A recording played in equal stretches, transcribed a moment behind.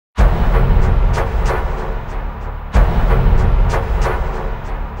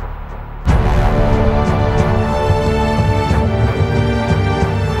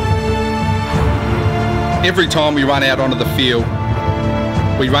Every time we run out onto the field,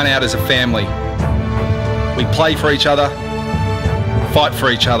 we run out as a family. We play for each other, fight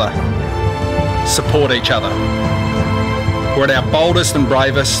for each other, support each other. We're at our boldest and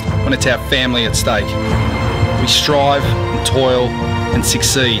bravest when it's our family at stake. We strive and toil and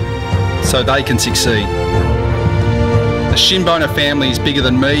succeed so they can succeed. The Shinboner family is bigger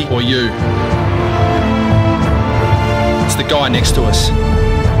than me or you. It's the guy next to us.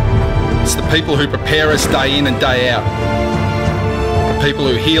 It's the people who prepare us day in and day out. The people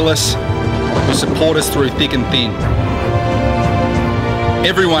who heal us, who support us through thick and thin.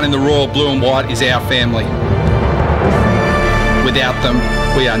 Everyone in the Royal Blue and White is our family. Without them,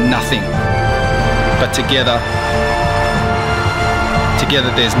 we are nothing. But together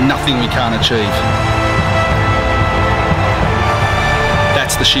there's nothing we can't achieve.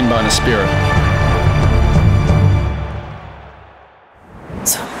 That's the Shinboner spirit.